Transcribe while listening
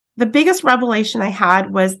The biggest revelation I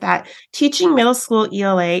had was that teaching middle school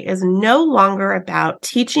ELA is no longer about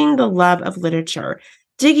teaching the love of literature,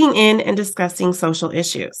 digging in and discussing social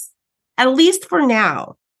issues. At least for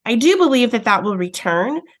now. I do believe that will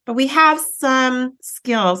return, but we have some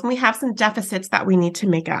skills and we have some deficits that we need to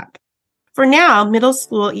make up. For now, middle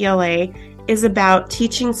school ELA is about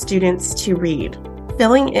teaching students to read,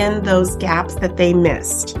 filling in those gaps that they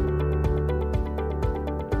missed.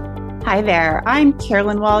 Hi there, I'm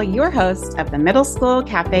Carolyn Wall, your host of the Middle School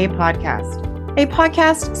Cafe podcast, a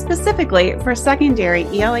podcast specifically for secondary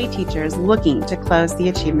ELA teachers looking to close the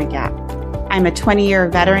achievement gap. I'm a 20-year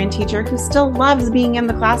veteran teacher who still loves being in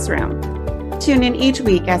the classroom. Tune in each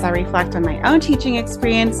week as I reflect on my own teaching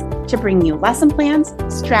experience to bring you lesson plans,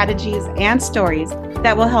 strategies, and stories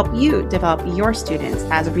that will help you develop your students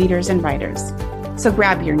as readers and writers. So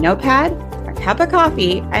grab your notepad, a cup of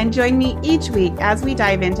coffee, and join me each week as we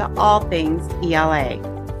dive into all things ELA.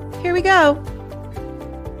 Here we go.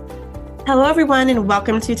 Hello, everyone, and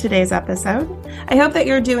welcome to today's episode. I hope that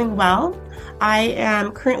you're doing well. I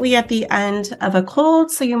am currently at the end of a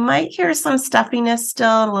cold, so you might hear some stuffiness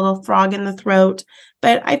still, a little frog in the throat,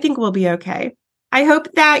 but I think we'll be okay. I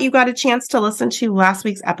hope that you got a chance to listen to last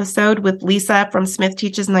week's episode with Lisa from Smith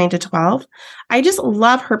Teaches 9 to 12. I just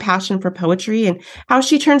love her passion for poetry and how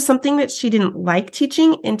she turned something that she didn't like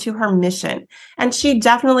teaching into her mission. And she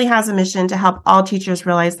definitely has a mission to help all teachers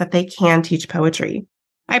realize that they can teach poetry.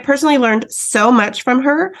 I personally learned so much from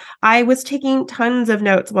her. I was taking tons of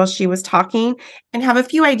notes while she was talking and have a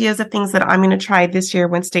few ideas of things that I'm going to try this year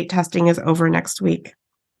when state testing is over next week.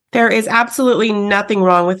 There is absolutely nothing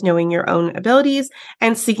wrong with knowing your own abilities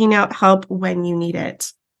and seeking out help when you need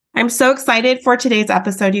it. I'm so excited for today's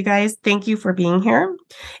episode, you guys. Thank you for being here.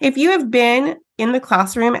 If you have been in the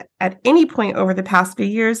classroom at any point over the past few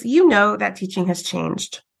years, you know that teaching has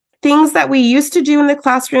changed. Things that we used to do in the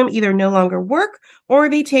classroom either no longer work or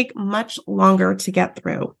they take much longer to get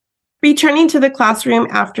through. Returning to the classroom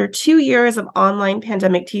after 2 years of online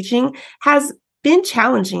pandemic teaching has been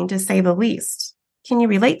challenging, to say the least. Can you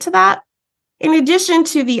relate to that? In addition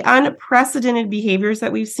to the unprecedented behaviors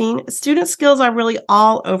that we've seen, student skills are really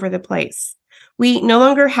all over the place. We no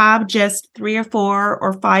longer have just 3 or 4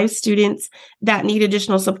 or 5 students that need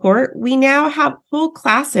additional support. We now have whole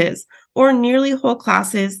classes or nearly whole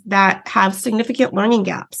classes that have significant learning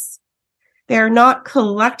gaps. They're not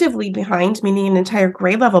collectively behind, meaning an entire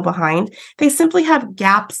grade level behind. They simply have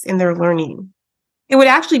gaps in their learning. It would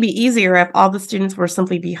actually be easier if all the students were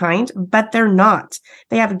simply behind, but they're not.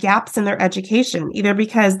 They have gaps in their education, either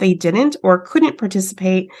because they didn't or couldn't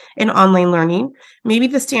participate in online learning. Maybe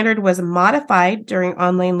the standard was modified during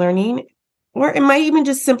online learning, or it might even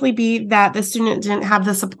just simply be that the student didn't have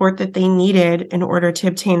the support that they needed in order to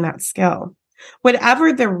obtain that skill.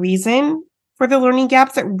 Whatever the reason for the learning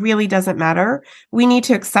gaps, it really doesn't matter. We need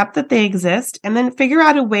to accept that they exist and then figure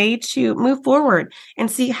out a way to move forward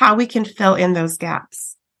and see how we can fill in those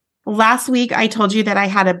gaps. Last week, I told you that I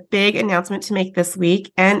had a big announcement to make this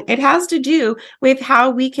week, and it has to do with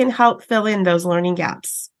how we can help fill in those learning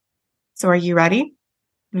gaps. So are you ready?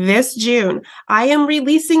 This June, I am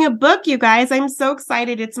releasing a book, you guys. I'm so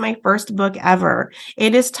excited. It's my first book ever.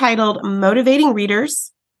 It is titled Motivating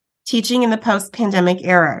Readers, Teaching in the Post-Pandemic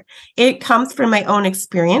Era. It comes from my own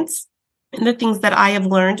experience and the things that I have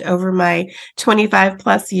learned over my 25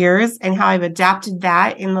 plus years and how I've adapted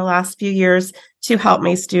that in the last few years to help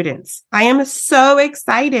my students. I am so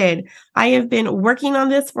excited. I have been working on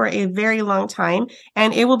this for a very long time,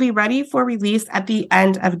 and it will be ready for release at the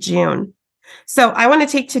end of June. So I want to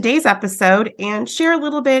take today's episode and share a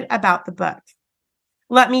little bit about the book.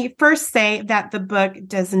 Let me first say that the book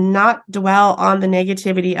does not dwell on the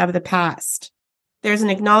negativity of the past. There's an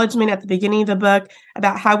acknowledgement at the beginning of the book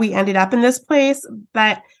about how we ended up in this place,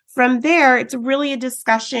 but from there, it's really a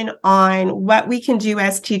discussion on what we can do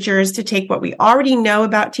as teachers to take what we already know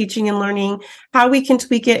about teaching and learning, how we can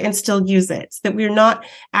tweak it and still use it, so that we're not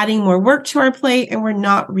adding more work to our plate and we're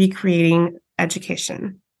not recreating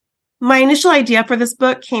education. My initial idea for this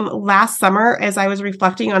book came last summer as I was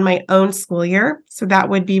reflecting on my own school year. So that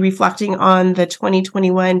would be reflecting on the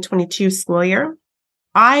 2021-22 school year.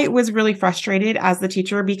 I was really frustrated as the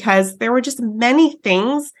teacher because there were just many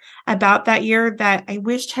things about that year that I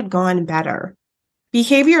wished had gone better.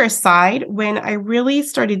 Behavior aside, when I really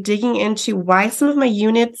started digging into why some of my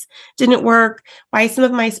units didn't work, why some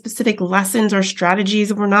of my specific lessons or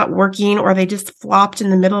strategies were not working, or they just flopped in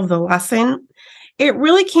the middle of the lesson, it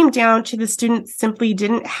really came down to the students simply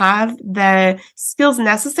didn't have the skills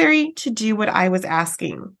necessary to do what I was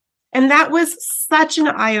asking. And that was such an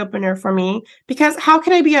eye-opener for me, because how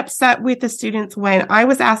could I be upset with the students when I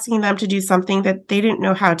was asking them to do something that they didn't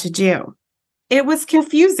know how to do? It was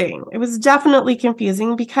confusing. It was definitely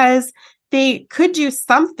confusing because they could do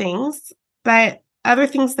some things, but other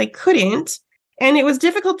things they couldn't. And it was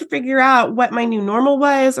difficult to figure out what my new normal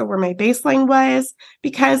was or where my baseline was,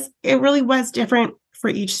 because it really was different for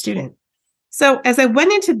each student. So as I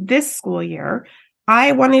went into this school year,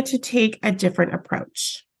 I wanted to take a different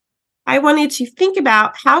approach. I wanted to think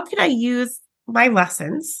about how could I use my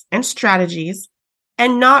lessons and strategies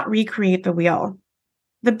and not recreate the wheel.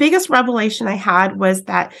 The biggest revelation I had was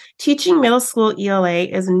that teaching middle school ELA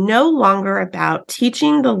is no longer about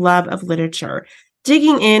teaching the love of literature,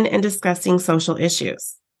 digging in and discussing social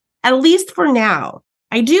issues. At least for now.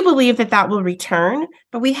 I do believe that that will return,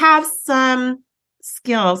 but we have some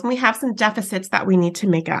skills and we have some deficits that we need to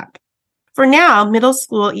make up. For now, middle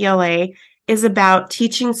school ELA is about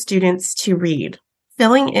teaching students to read,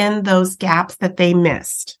 filling in those gaps that they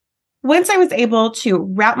missed. Once I was able to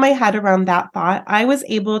wrap my head around that thought, I was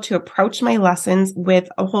able to approach my lessons with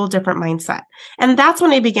a whole different mindset. And that's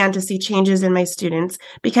when I began to see changes in my students,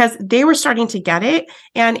 because they were starting to get it.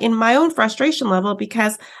 And in my own frustration level,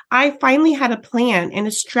 because I finally had a plan and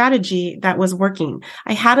a strategy that was working.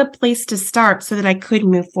 I had a place to start so that I could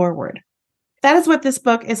move forward. That is what this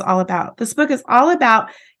book is all about. This book is all about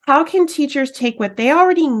how can teachers take what they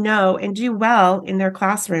already know and do well in their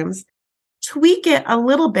classrooms, tweak it a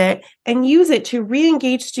little bit, and use it to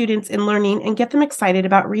re-engage students in learning and get them excited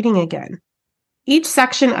about reading again. Each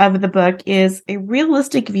section of the book is a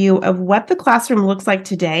realistic view of what the classroom looks like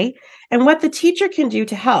today and what the teacher can do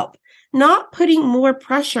to help, not putting more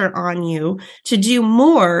pressure on you to do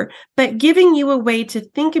more, but giving you a way to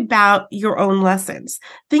think about your own lessons.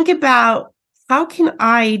 Think about, how can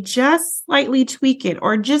I just slightly tweak it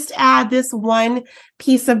or just add this one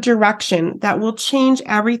piece of direction that will change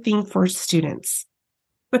everything for students?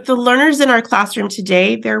 With the learners in our classroom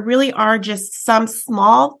today, there really are just some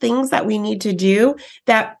small things that we need to do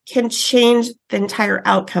that can change the entire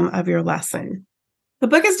outcome of your lesson. The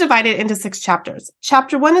book is divided into 6 chapters.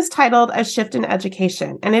 Chapter 1 is titled A Shift in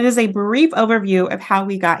Education, and it is a brief overview of how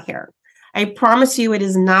we got here. I promise you it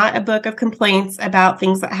is not a book of complaints about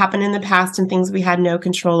things that happened in the past and things we had no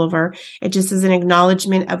control over. It just is an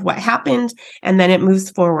acknowledgement of what happened, and then it moves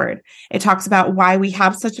forward. It talks about why we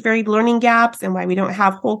have such varied learning gaps and why we don't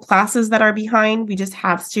have whole classes that are behind. We just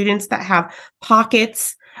have students that have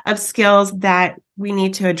pockets of skills that we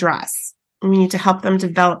need to address, and we need to help them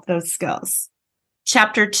develop those skills.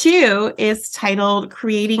 Chapter 2 is titled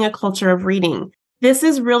Creating a Culture of Reading. This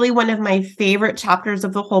is really one of my favorite chapters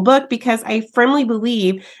of the whole book, because I firmly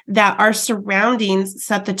believe that our surroundings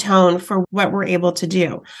set the tone for what we're able to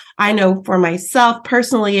do. I know for myself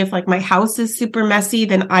personally, if like my house is super messy,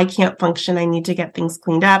 then I can't function. I need to get things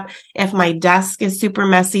cleaned up. If my desk is super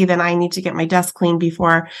messy, then I need to get my desk cleaned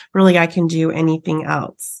before really I can do anything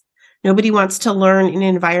else. Nobody wants to learn in an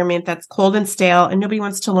environment that's cold and stale, and nobody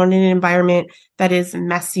wants to learn in an environment that is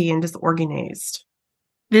messy and disorganized.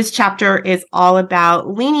 This chapter is all about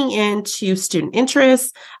leaning into student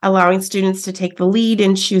interests, allowing students to take the lead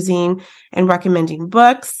in choosing and recommending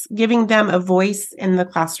books, giving them a voice in the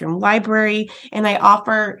classroom library, and I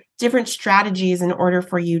offer different strategies in order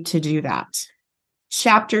for you to do that.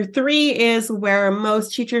 Chapter 3 is where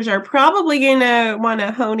most teachers are probably going to want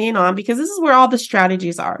to hone in on, because this is where all the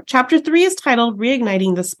strategies are. Chapter 3 is titled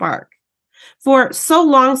Reigniting the Spark. For so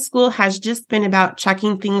long, school has just been about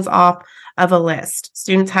checking things off of a list.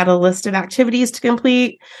 Students had a list of activities to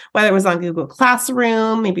complete, whether it was on Google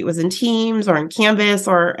Classroom, maybe it was in Teams or in Canvas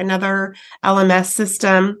or another LMS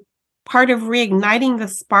system. Part of reigniting the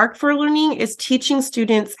spark for learning is teaching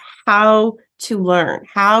students how to learn.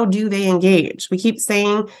 How do they engage? We keep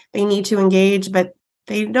saying they need to engage, but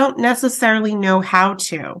they don't necessarily know how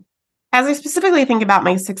to. As I specifically think about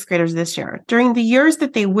my 6th graders this year, during the years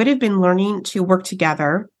that they would have been learning to work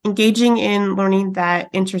together, engaging in learning that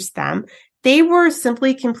interests them, they were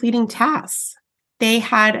simply completing tasks. They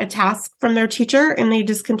had a task from their teacher and they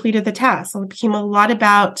just completed the task. So it became a lot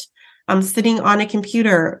about sitting on a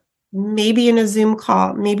computer, maybe in a Zoom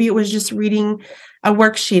call, maybe it was just reading a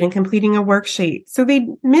worksheet and completing a worksheet. So they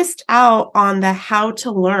missed out on the how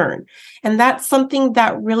to learn. And that's something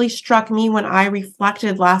that really struck me when I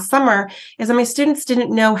reflected last summer, is that my students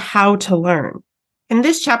didn't know how to learn. In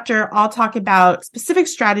this chapter, I'll talk about specific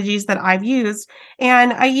strategies that I've used,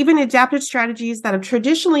 and I even adapted strategies that have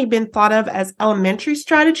traditionally been thought of as elementary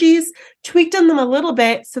strategies, tweaked on them a little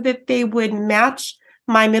bit so that they would match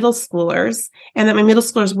my middle schoolers and that my middle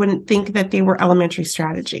schoolers wouldn't think that they were elementary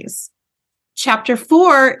strategies. Chapter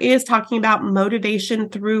 4 is talking about motivation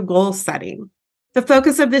through goal setting. The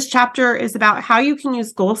focus of this chapter is about how you can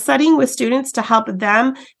use goal setting with students to help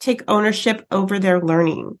them take ownership over their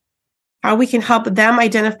learning, how we can help them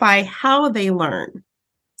identify how they learn.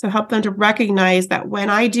 So help them to recognize that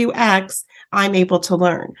when I do X, I'm able to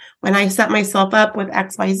learn. When I set myself up with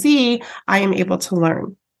XYZ, I am able to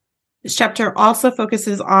learn. This chapter also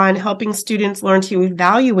focuses on helping students learn to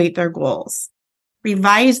evaluate their goals,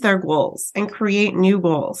 revise their goals, and create new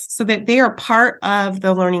goals so that they are part of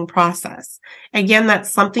the learning process. Again, that's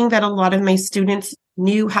something that a lot of my students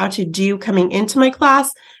knew how to do coming into my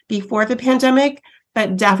class before the pandemic,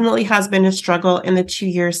 but definitely has been a struggle in the 2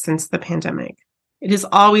 years since the pandemic. It is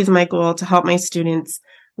always my goal to help my students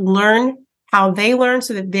learn how they learn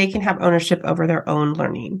so that they can have ownership over their own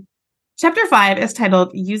learning. Chapter 5 is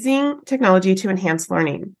titled Using Technology to Enhance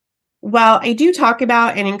Learning. While I do talk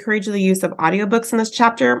about and encourage the use of audiobooks in this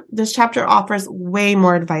chapter offers way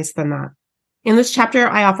more advice than that. In this chapter,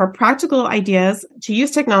 I offer practical ideas to use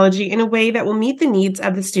technology in a way that will meet the needs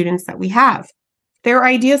of the students that we have. There are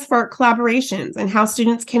ideas for collaborations and how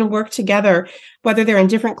students can work together, whether they're in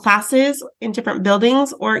different classes, in different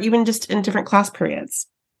buildings, or even just in different class periods.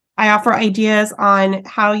 I offer ideas on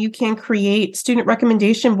how you can create student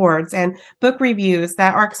recommendation boards and book reviews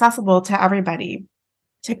that are accessible to everybody.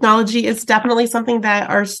 Technology is definitely something that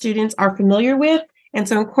our students are familiar with, and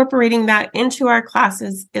so incorporating that into our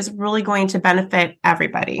classes is really going to benefit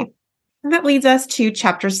everybody. And that leads us to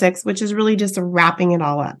Chapter 6, which is really just wrapping it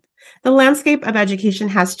all up. The landscape of education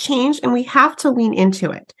has changed, and we have to lean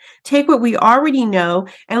into it. Take what we already know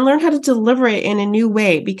and learn how to deliver it in a new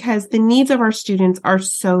way because the needs of our students are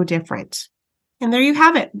so different. And there you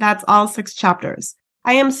have it. That's all 6 chapters.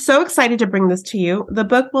 I am so excited to bring this to you. The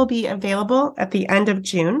book will be available at the end of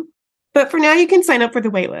June. But for now, you can sign up for the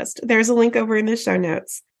waitlist. There's a link over in the show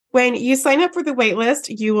notes. When you sign up for the waitlist,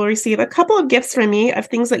 you will receive a couple of gifts from me of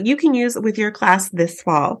things that you can use with your class this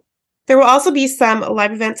fall. There will also be some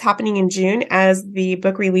live events happening in June as the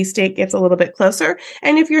book release date gets a little bit closer.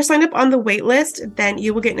 And if you're signed up on the waitlist, then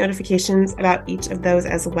you will get notifications about each of those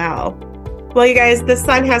as well. Well, you guys, the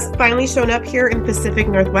sun has finally shown up here in the Pacific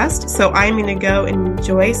Northwest, so I'm going to go and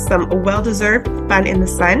enjoy some well-deserved fun in the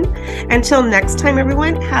sun. Until next time,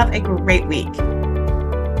 everyone, have a great week.